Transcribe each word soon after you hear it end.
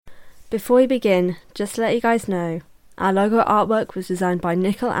Before we begin, just to let you guys know, our logo artwork was designed by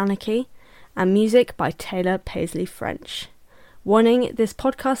Nickel Anarchy and music by Taylor Paisley French. Warning, this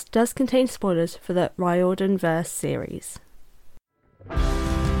podcast does contain spoilers for the Riordan Verse series.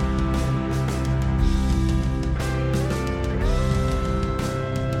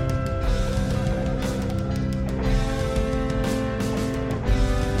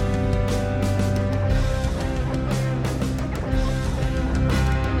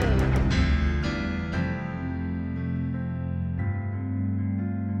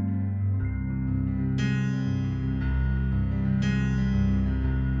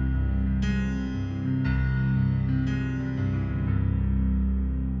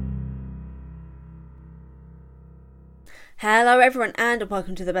 Hello everyone and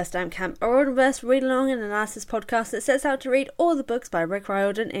welcome to the Best Damn Camp, a Riordanverse read-along and analysis podcast that sets out to read all the books by Rick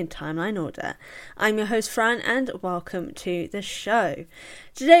Riordan in timeline order. I'm your host Fran and welcome to the show.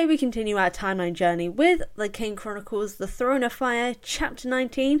 Today we continue our timeline journey with the Kane Chronicles, The Throne of Fire, Chapter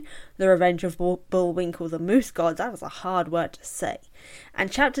 19, The Revenge of Bullwinkle the Moose God, that was a hard word to say,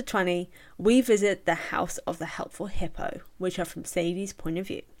 and Chapter 20, we visit the House of the Helpful Hippo, which are from Sadie's point of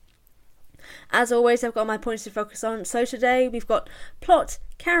view. As always, I've got my points to focus on, so today we've got plot,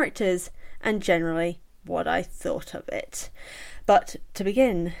 characters, and generally what I thought of it. But to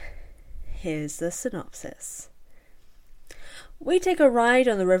begin, here's the synopsis. We take a ride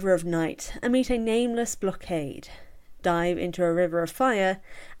on the River of Night and meet a nameless blockade, dive into a river of fire,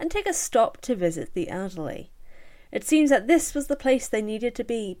 and take a stop to visit the elderly. It seems that this was the place they needed to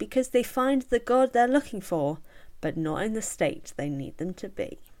be because they find the god they're looking for, but not in the state they need them to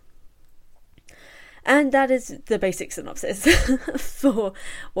be. And that is the basic synopsis for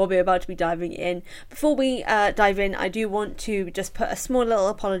what we're about to be diving in. Before we dive in, I do want to just put a small little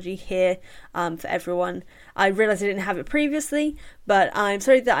apology here for everyone. I realised I didn't have it previously, but I'm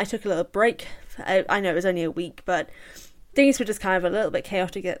sorry that I took a little break. I know it was only a week, but things were just kind of a little bit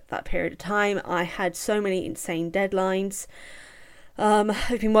chaotic at that period of time. I had so many insane deadlines.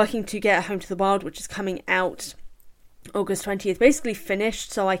 I've been working to get Home to the Wild, which is coming out August 20th, basically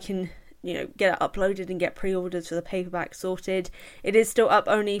finished, so I can get it uploaded and get pre-orders for the paperback sorted. It is still up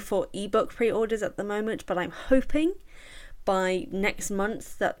only for ebook pre-orders at the moment, but I'm hoping by next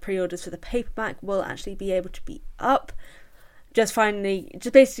month that pre-orders for the paperback will actually be able to be up. Just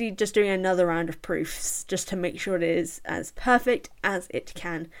basically doing another round of proofs just to make sure it is as perfect as it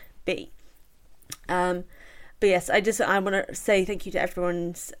can be. But yes, I want to say thank you to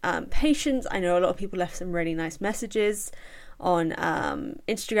everyone's patience. I know a lot of people left some really nice messages on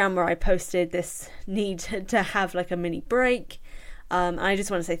Instagram where I posted this need to have like a mini break. I just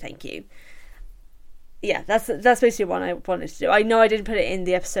want to say thank you. Yeah, that's basically what I wanted to do. I know I didn't put it in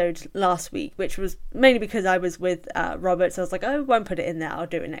the episode last week, which was mainly because I was with Robert, so I was like, I won't put it in there, I'll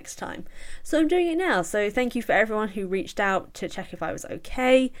do it next time. So I'm doing it now. So thank you for everyone who reached out to check if I was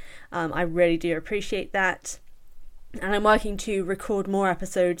okay. I really do appreciate that. And I'm working to record more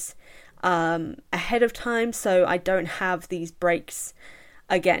episodes ahead of time, so I don't have these breaks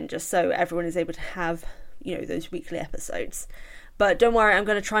again, just so everyone is able to have those weekly episodes. But don't worry, I'm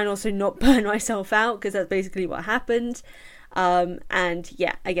going to try and also not burn myself out, because that's basically what happened. And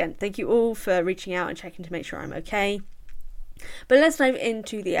yeah, again, thank you all for reaching out and checking to make sure I'm okay. But let's dive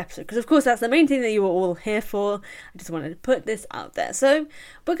into the episode, because of course that's the main thing that you were all here for. I just wanted to put this out there. So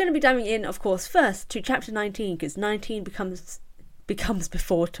we're going to be diving in, of course, first to chapter 19, because 19 comes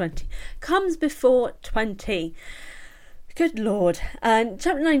before 20. Good lord. And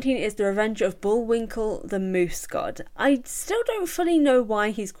chapter 19 is The Revenge of Bullwinkle the Moose God. I still don't fully know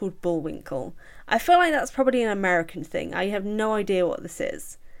why he's called Bullwinkle. I feel like that's probably an American thing. I have no idea what this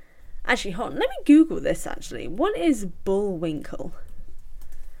is. Actually, hold on, let me Google this actually. What is Bullwinkle?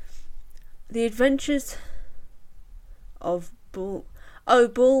 The Adventures of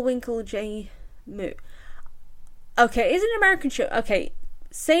Bullwinkle J. Moo. Okay, it's an American show. Okay,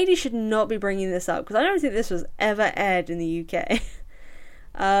 Sadie should not be bringing this up, because I don't think this was ever aired in the UK.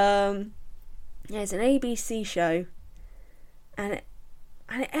 Yeah, it's an ABC show. And it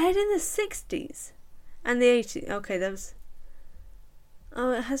aired in the 60s. And the 80s. Okay, that was...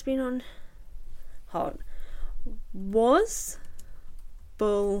 Oh, it has been on... Hold on. Was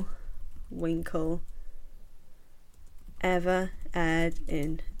Bullwinkle ever aired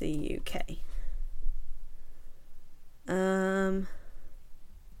in the UK?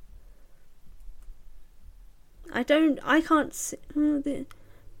 I can't see the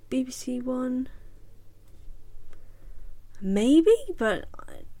BBC one. Maybe, but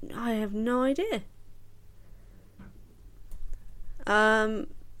I have no idea.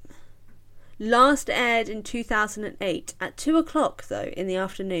 Last aired in 2008 at 2 o'clock though in the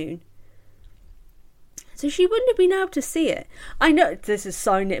afternoon. So she wouldn't have been able to see it. I know this is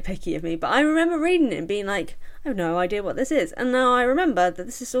so nitpicky of me, but I remember reading it and being like, I have no idea what this is. And now I remember that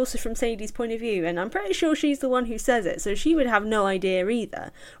this is also from Sadie's point of view, and I'm pretty sure she's the one who says it, so she would have no idea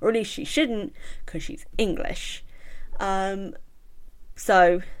either. Or at least she shouldn't, because she's English.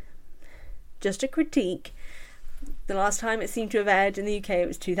 So, just a critique. The last time it seemed to have aired in the UK, it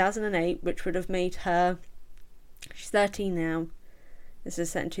was 2008, which would have made her... She's 13 now. This is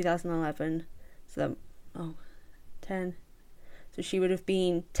set in 2011. So, 10. So she would have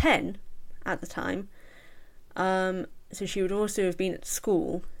been 10 at the time. So she would also have been at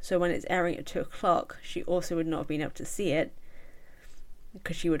school. So when it's airing at 2 o'clock, she also would not have been able to see it.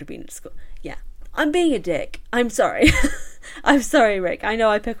 Because she would have been at school. Yeah. I'm being a dick. I'm sorry. I'm sorry, Rick. I know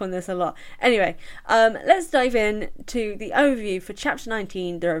I pick on this a lot. Anyway, let's dive in to the overview for Chapter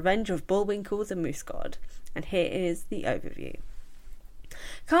 19, The Revenge of Bullwinkle the Moose God. And here is the overview.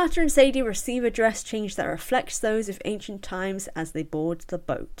 Carter and Sadie receive a dress change that reflects those of ancient times as they board the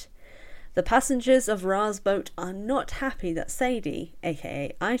boat. The passengers of Ra's boat are not happy that Sadie,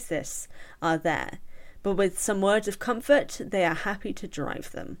 aka Isis, are there, but with some words of comfort, they are happy to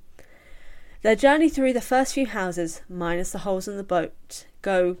drive them. Their journey through the first few houses, minus the holes in the boat,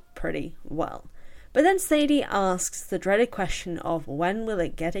 go pretty well. But then Sadie asks the dreaded question of when will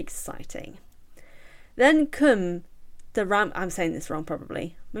it get exciting? Then come the ram... I'm saying this wrong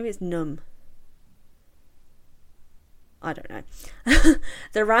probably. Maybe it's Num. I don't know.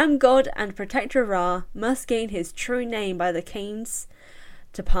 The ram god and protector Ra must gain his true name by the Kanes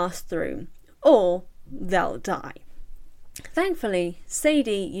to pass through, or they'll die. Thankfully,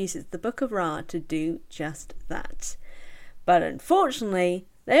 Sadie uses the Book of Ra to do just that. But unfortunately,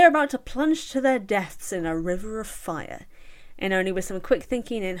 they are about to plunge to their deaths in a river of fire, and only with some quick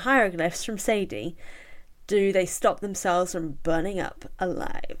thinking and hieroglyphs from Sadie do they stop themselves from burning up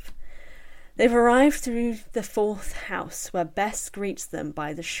alive. They've arrived through the fourth house, where Bess greets them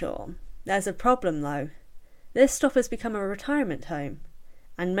by the shore. There's a problem, though. This stop has become a retirement home,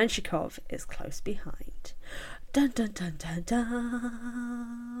 and Menshikov is close behind. Dun dun dun dun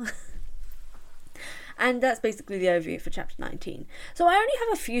dun. And that's basically the overview for Chapter 19. So I only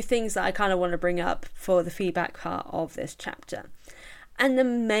have a few things that I kind of want to bring up for the feedback part of this chapter. And the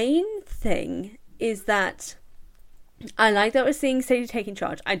main thing is that I like that we're seeing Sadie taking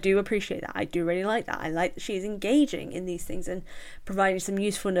charge. I do appreciate that. I do really like that. I like that she's engaging in these things and providing some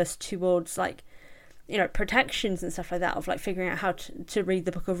usefulness towards, like, you know, protections and stuff like that, of like figuring out how to read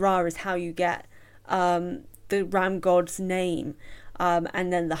the Book of Ra is how you get the ram god's name,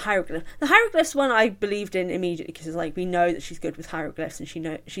 and then the hieroglyph. The hieroglyphs one I believed in immediately, because like we know that she's good with hieroglyphs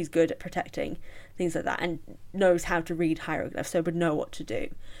and she's good at protecting things like that and knows how to read hieroglyphs, so would know what to do.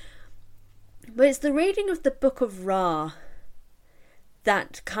 But it's the reading of the Book of Ra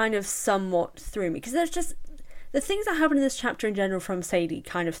that kind of somewhat threw me, because there's just the things that happen in this chapter in general from Sadie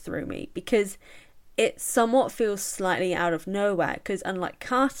kind of threw me, because it somewhat feels slightly out of nowhere, because unlike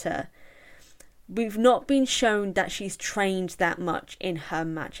Carter, we've not been shown that she's trained that much in her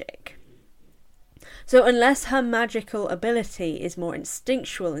magic. So unless her magical ability is more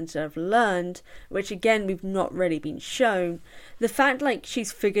instinctual instead of learned, which again we've not really been shown, the fact like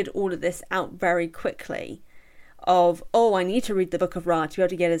she's figured all of this out very quickly, of, oh, I need to read the Book of Ra to be able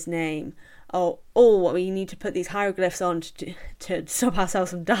to get his name, oh, we need to put these hieroglyphs on to stop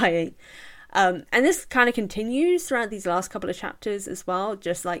ourselves from dying. And this kind of continues throughout these last couple of chapters as well,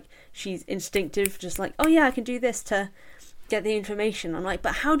 just like she's instinctive, just like, oh yeah, I can do this to get the information. I'm like,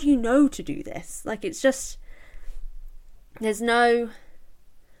 but how do you know to do this? Like, it's just, there's no,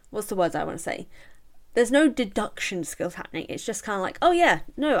 what's the words I want to say? There's no deduction skills happening. It's just kind of like, oh yeah,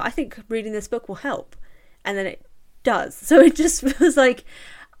 no, I think reading this book will help. And then it does. So it just feels like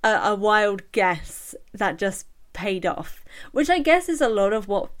a wild guess that just paid off, which I guess is a lot of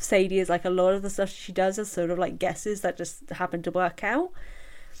what Sadie is like. A lot of the stuff she does is sort of like guesses that just happen to work out.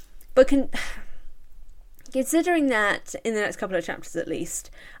 But considering that in the next couple of chapters at least,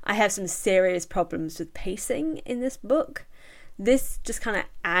 I have some serious problems with pacing in this book, this just kind of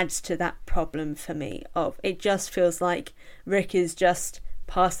adds to that problem for me. Of it just feels like Rick is just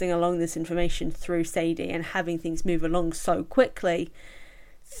passing along this information through Sadie and having things move along so quickly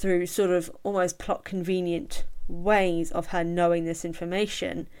through sort of almost plot convenient ways of her knowing this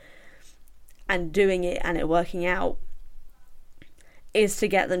information and doing it and it working out, is to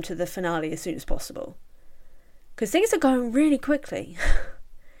get them to the finale as soon as possible, because things are going really quickly.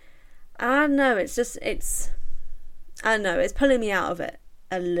 I don't know, it's pulling me out of it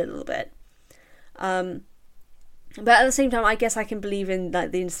a little bit, but at the same time I guess I can believe in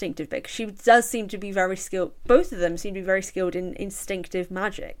like the instinctive bit. She does seem to be very skilled, both of them seem to be very skilled in instinctive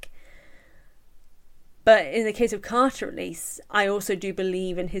magic. But in the case of Carter, at least, I also do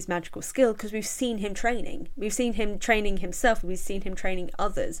believe in his magical skill because we've seen him training. We've seen him training himself. We've seen him training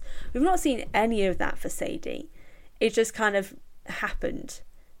others. We've not seen any of that for Sadie. It just kind of happened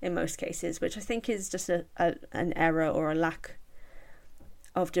in most cases, which I think is just an error or a lack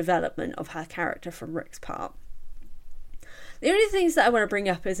of development of her character from Rick's part. The only things that I want to bring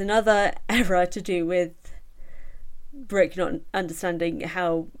up is another error to do with Rick not understanding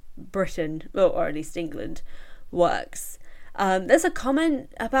how Britain, or at least England, works. There's a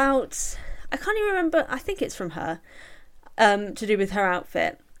comment about, I can't even remember, I think it's from her, to do with her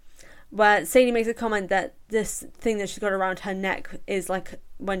outfit, where Sadie makes a comment that this thing that she's got around her neck is like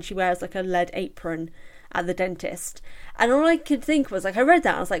when she wears like a lead apron at the dentist. And all I could think was, like, I read that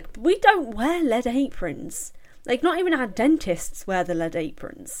and I was like, we don't wear lead aprons. Like, not even our dentists wear the lead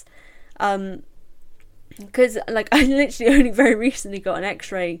aprons. Because, like, I literally only very recently got an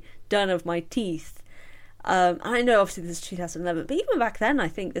x-ray done of my teeth. And I know, obviously, this is 2011, but even back then, I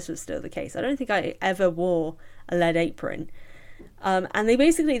think this was still the case. I don't think I ever wore a lead apron. And they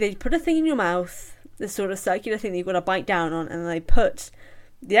put a thing in your mouth, this sort of circular thing that you've got to bite down on, and they put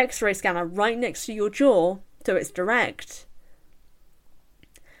the x-ray scanner right next to your jaw, so it's direct,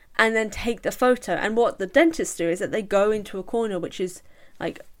 and then take the photo. And what the dentists do is that they go into a corner which is,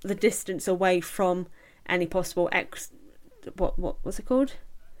 like, the distance away from any possible what's it called?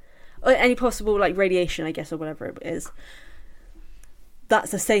 Or any possible, like, radiation, I guess, or whatever it is.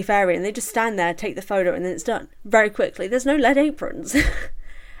 That's a safe area, and they just stand there, take the photo, and then it's done very quickly. There's no lead aprons.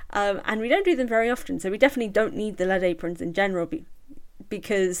 And we don't do them very often, so we definitely don't need the lead aprons in general,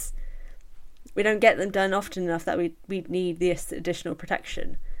 because we don't get them done often enough that we need this additional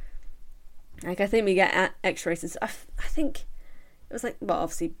protection. Like, I think we get x-rays and stuff. I think it was like, well,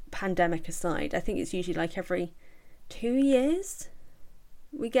 obviously, pandemic aside, I think it's usually like every 2 years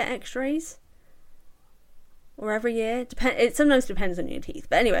we get x-rays. Or every year. It sometimes depends on your teeth.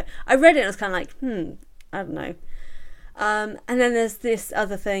 But anyway, I read it and I was kind of like, I don't know. And then there's this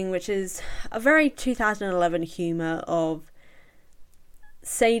other thing, which is a very 2011 humour of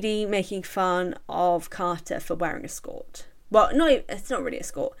Sadie making fun of Carter for wearing a skirt. Well, no, it's not really a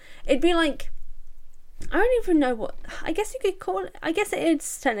skirt. It'd be like, I don't even know what, I guess you could call it, I guess it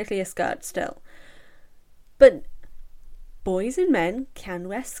is technically a skirt still. But boys and men can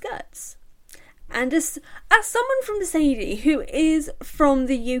wear skirts. And as someone from Sadie who is from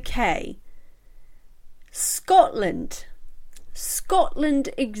the UK, Scotland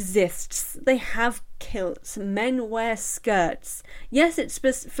exists. They have kilts. Men wear skirts. Yes, it's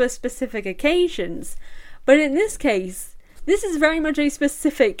for specific occasions, but in this case, this is very much a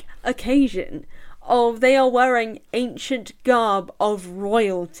specific occasion of they are wearing ancient garb of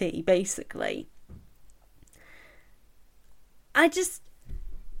royalty, basically. It's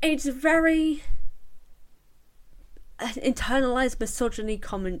very internalized misogyny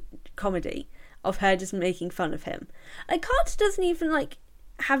comedy of her just making fun of him. Like, Carter doesn't even, like,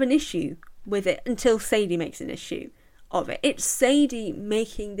 have an issue with it until Sadie makes an issue of it. It's Sadie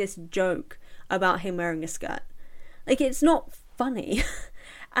making this joke about him wearing a skirt. Like, it's not funny.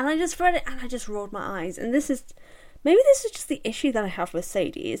 And I just read it and I just rolled my eyes. And maybe this is just the issue that I have with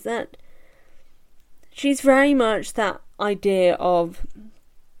Sadie, is that she's very much that idea of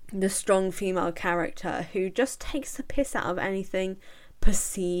the strong female character who just takes the piss out of anything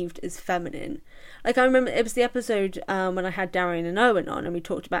perceived as feminine. Like, I remember it was the episode when I had Darian and Owen on, and we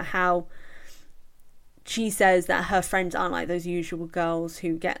talked about how she says that her friends aren't like those usual girls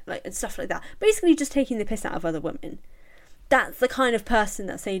who get, like, and stuff like that. Basically just taking the piss out of other women. That's the kind of person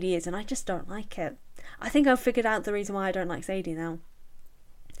that Sadie is, and I just don't like it. I think I've figured out the reason why I don't like Sadie now.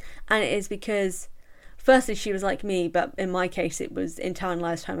 And it is because, firstly, she was like me, but in my case it was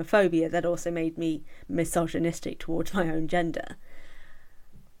internalised homophobia that also made me misogynistic towards my own gender.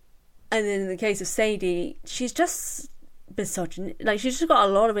 And then in the case of Sadie, she's just misogyny. Like, she's just got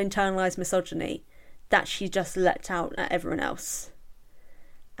a lot of internalised misogyny that she just lets out at everyone else.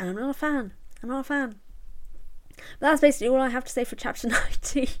 And I'm not a fan. But that's basically all I have to say for chapter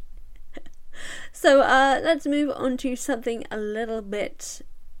 19. So let's move on to something a little bit...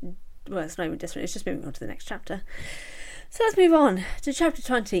 Well, it's not even different, it's just moving on to the next chapter. So let's move on to chapter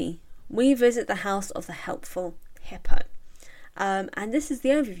 20. We visit the house of the helpful hippo. And this is the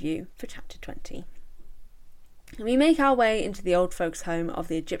overview for chapter 20. We make our way into the old folks' home of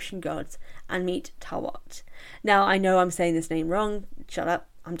the Egyptian gods and meet Tawat. Now, I know I'm saying this name wrong. Shut up,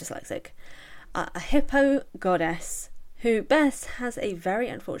 I'm dyslexic. A hippo goddess who Bess has a very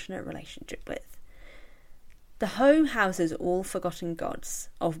unfortunate relationship with. The home houses all forgotten gods,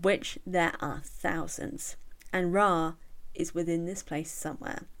 of which there are thousands, and Ra is within this place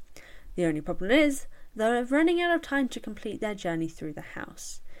somewhere. The only problem is They're running out of time to complete their journey through the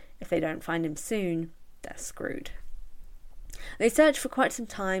house. If they don't find him soon, they're screwed. They search for quite some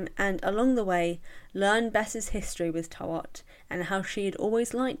time and along the way learn Bess's history with Tawat and how she had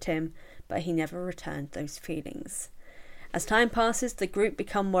always liked him, but he never returned those feelings. As time passes, the group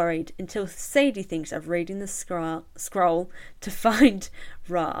become worried until Sadie thinks of reading the scroll to find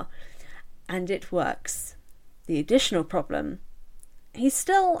Ra, and it works. The additional problem: he's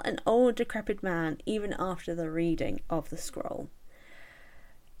still an old, decrepit man even after the reading of the scroll.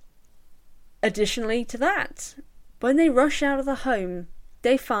 Additionally to that, when they rush out of the home,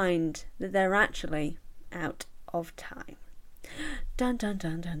 they find that they're actually out of time. Dun dun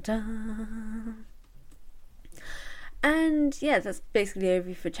dun dun dun. And yeah, that's basically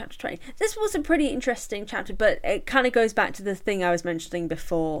over for chapter 20. This was a pretty interesting chapter, but it kind of goes back to the thing I was mentioning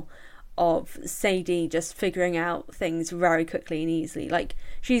before of Sadie just figuring out things very quickly and easily. Like,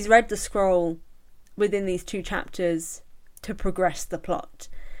 she's read the scroll within these 2 chapters to progress the plot.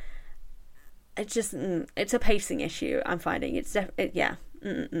 It's just, it's a pacing issue, I'm finding. The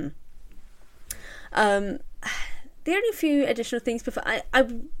only few additional things before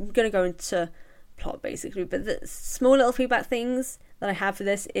I'm going to go into plot basically, but the small little feedback things that I have for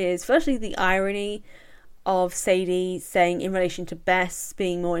this is firstly the irony of Sadie saying in relation to Bess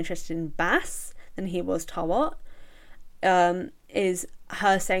being more interested in Bass than he was Tawat, is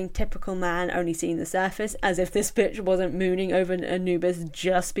her saying typical man only seeing the surface, as if this bitch wasn't mooning over Anubis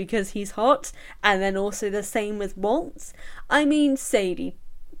just because he's hot. And then also the same with Waltz. I mean, Sadie,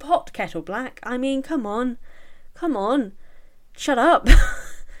 pot kettle black. I mean, come on, shut up.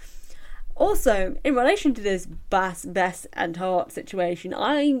 Also, in relation to this Bess and Tawat situation,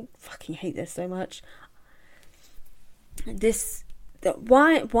 I fucking hate this so much.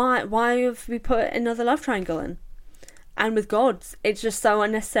 Why have we put another love triangle in? And with gods, it's just so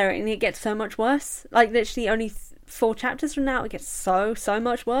unnecessary, and it gets so much worse. Like, literally only 4 chapters from now, it gets so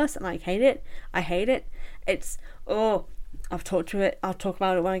much worse, and I hate it. It's, I'll talk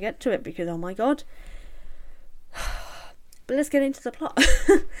about it when I get to it, because oh my god. But let's get into the plot.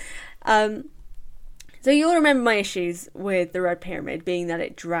 So you'll remember my issues with the Red Pyramid being that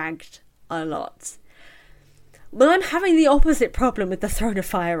it dragged a lot. Well, I'm having the opposite problem with the Throne of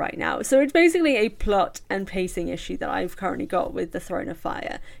Fire right now. So it's basically a plot and pacing issue that I've currently got with the Throne of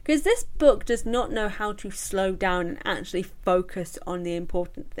Fire. Because this book does not know how to slow down and actually focus on the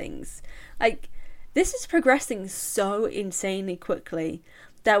important things. Like, this is progressing so insanely quickly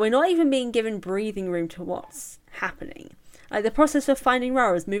that we're not even being given breathing room to what's happening. Like, the process of finding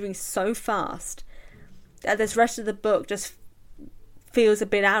Ra is moving so fast that this rest of the book just feels a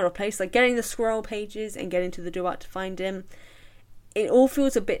bit out of place. Like, getting the scroll pages and getting to the Duat to find him, it all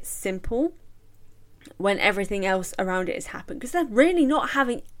feels a bit simple when everything else around it has happened, because they're really not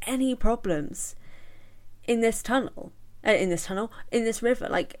having any problems in this river.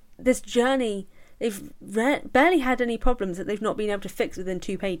 Like, this journey, they've barely had any problems that they've not been able to fix within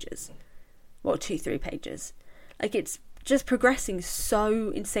 2 pages. Well, 2-3 pages. Like, it's just progressing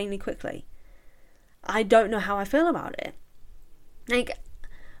so insanely quickly. I don't know how I feel about it. Like,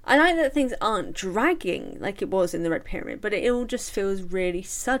 I like that things aren't dragging like it was in the Red Pyramid, but it all just feels really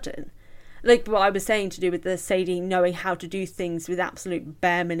sudden. Like what I was saying to do with the Sadie knowing how to do things with absolute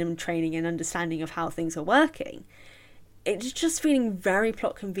bare minimum training and understanding of how things are working. It's just feeling very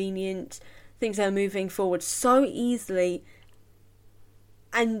plot convenient. Things are moving forward so easily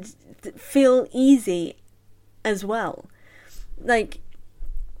and feel easy as well. Like,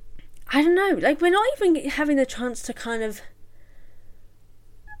 I don't know, like, we're not even having the chance to kind of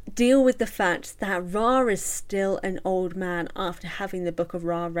deal with the fact that Ra is still an old man after having the Book of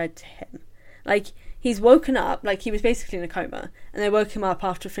Ra read to him. Like, he's woken up, like, he was basically in a coma, and they woke him up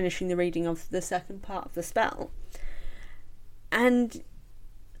after finishing the reading of the second part of the spell. And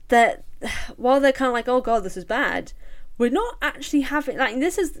that, while they're kind of like, oh god, this is bad, we're not actually having, like,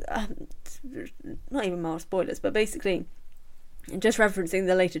 this is, not even mild spoilers, but basically, just referencing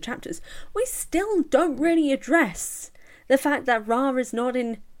the later chapters, we still don't really address the fact that Ra is not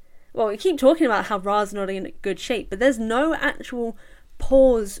in, well, we keep talking about how Ra's not in good shape, but there's no actual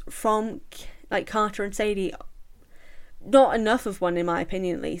pause from, like, Carter and Sadie, not enough of one in my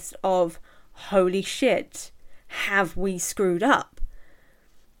opinion at least, of holy shit, have we screwed up?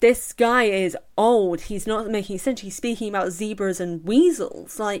 This guy is old, he's not making sense, he's speaking about zebras and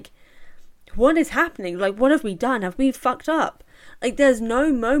weasels, like, what is happening? Like, what have we done? Have we fucked up? Like, there's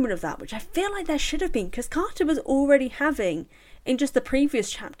no moment of that, which I feel like there should have been, because Carter was already having, in just the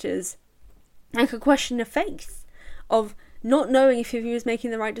previous chapters, like a question of faith, of not knowing if he was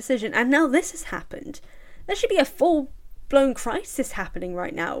making the right decision, and now this has happened. There should be a full full-blown crisis happening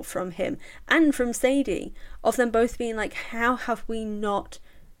right now from him and from Sadie, of them both being like, how have we not,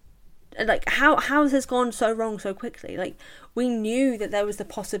 like, how has this gone so wrong so quickly? Like, we knew that there was the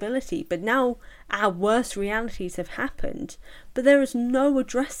possibility, but now our worst realities have happened, but there is no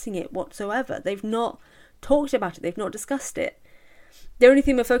addressing it whatsoever. They've not talked about it, they've not discussed it. The only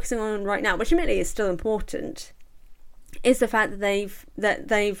thing we're focusing on right now, which admittedly is still important, is the fact that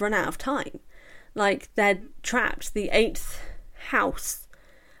they've run out of time. Like, they're trapped. The 8th house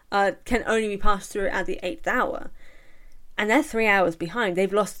can only be passed through at the 8th hour, and they're 3 hours behind.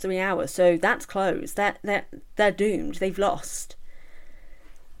 They've lost 3 hours, so that's closed. They're doomed. They've lost.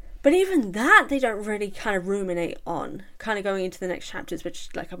 But even that, they don't really kind of ruminate on, kind of going into the next chapters, which,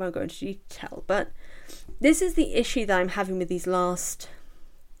 like, I won't go into detail. But this is the issue that I'm having with these last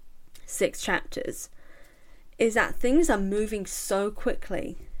 6 chapters, is that things are moving so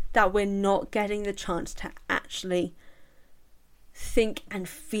quickly that we're not getting the chance to actually think and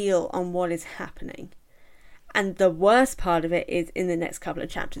feel on what is happening. And the worst part of it is in the next couple of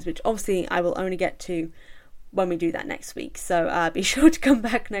chapters, which obviously I will only get to when we do that next week. So be sure to come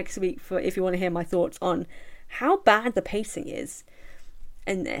back next week if you want to hear my thoughts on how bad the pacing is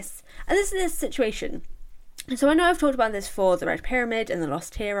in this. And this is this situation. So I know I've talked about this for the Red Pyramid and the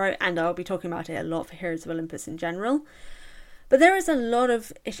Lost Hero, and I'll be talking about it a lot for Heroes of Olympus in general. But there is a lot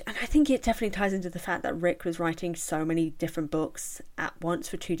of, and I think it definitely ties into the fact that Rick was writing so many different books at once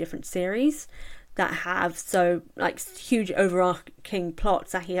for 2 different series that have so, like, huge overarching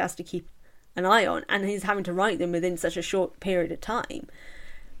plots that he has to keep an eye on, and he's having to write them within such a short period of time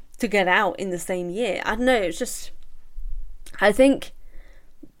to get out in the same year. I don't know, it's just, I think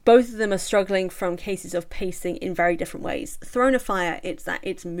both of them are struggling from cases of pacing in very different ways. Throne of Fire, it's that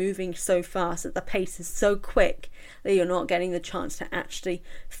it's moving so fast that the pace is so quick that you're not getting the chance to actually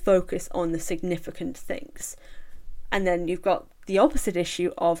focus on the significant things. And then you've got the opposite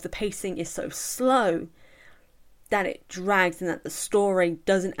issue of the pacing is so slow that it drags and that the story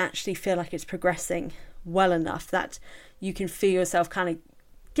doesn't actually feel like it's progressing well enough, that you can feel yourself kind of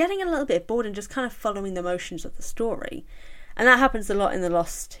getting a little bit bored and just kind of following the motions of the story. And that happens a lot in The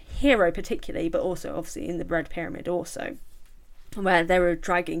Lost Hero particularly, but also obviously in the Red Pyramid also, where they were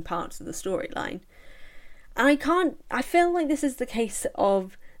dragging parts of the storyline. And I feel like this is the case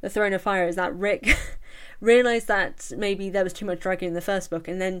of The Throne of Fire, is that Rick realised that maybe there was too much dragging in the first book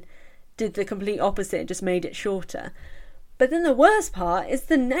and then did the complete opposite and just made it shorter. But then the worst part is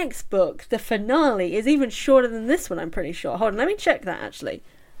the next book, the finale, is even shorter than this one, I'm pretty sure. Hold on, let me check that actually.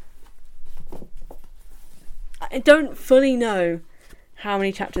 I don't fully know how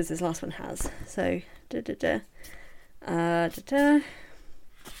many chapters this last one has. So, yeah,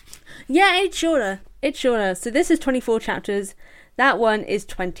 it's shorter. It's shorter. So this is 24 chapters. That one is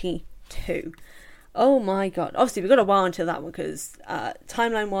 22. Oh my god. Obviously, we've got a while until that one, because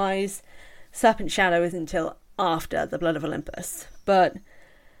timeline-wise, Serpent Shadow isn't until after the Blood of Olympus. But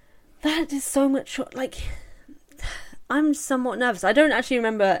that is so much short. Like, I'm somewhat nervous. I don't actually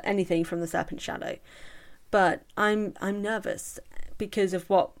remember anything from the Serpent Shadow, but I'm nervous because of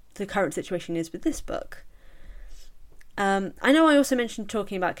what the current situation is with this book. I know I also mentioned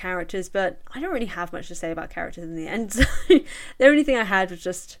talking about characters, but I don't really have much to say about characters in the end. So the only thing I had was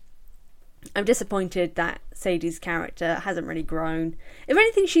just, I'm disappointed that Sadie's character hasn't really grown. If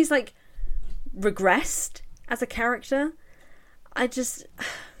anything, she's like regressed as a character. I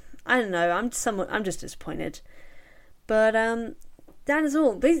don't know. I'm just disappointed. But that is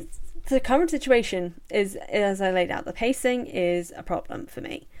all. The current situation is, as I laid out, the pacing is a problem for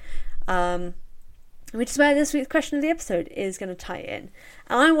me. Which is where this week's question of the episode is going to tie in.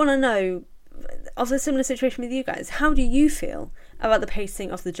 And I want to know, of a similar situation with you guys, how do you feel about the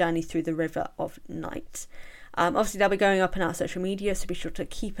pacing of the journey through the River of Night? Obviously, that'll be going up on our social media, so be sure to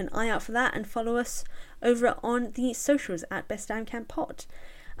keep an eye out for that and follow us over on the socials at Best Damn Camp Pod.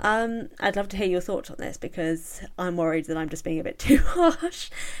 I'd love to hear your thoughts on this, because I'm worried that I'm just being a bit too harsh,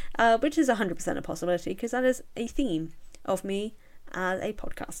 which is 100% a possibility, because that is a theme of me as a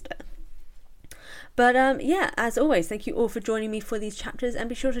podcaster. But yeah, as always, thank you all for joining me for these chapters, and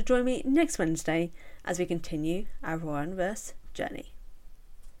be sure to join me next Wednesday as we continue our Royal-verse journey.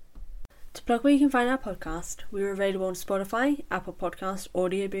 To plug where you can find our podcast, we're available on Spotify, Apple Podcasts,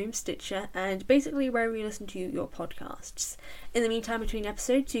 Audio Boom, Stitcher, and basically wherever you listen to your podcasts. In the meantime, between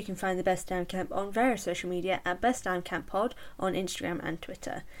episodes, you can find the Best Damn Camp on various social media at Best Damn Camp Pod on Instagram and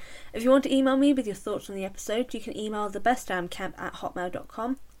Twitter. If you want to email me with your thoughts on the episode, you can email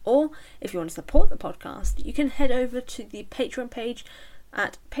thebestdamncamp@hotmail.com, or if you want to support the podcast, you can head over to the Patreon page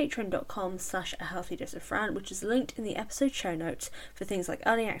at patreon.com/ahealthydosefran, which is linked in the episode show notes for things like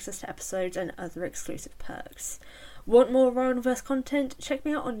early access to episodes and other exclusive perks. Want more Royalverse content? Check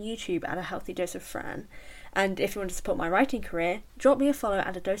me out on YouTube at A Healthy Dose of Fran. And if you want to support my writing career, drop me a follow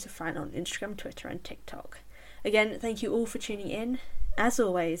at A Dose of Fran on Instagram, Twitter and TikTok. Again, thank you all for tuning in. As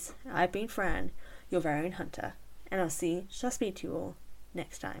always, I've been Fran, your very own hunter, and I'll speak to you all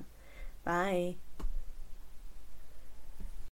next time. Bye.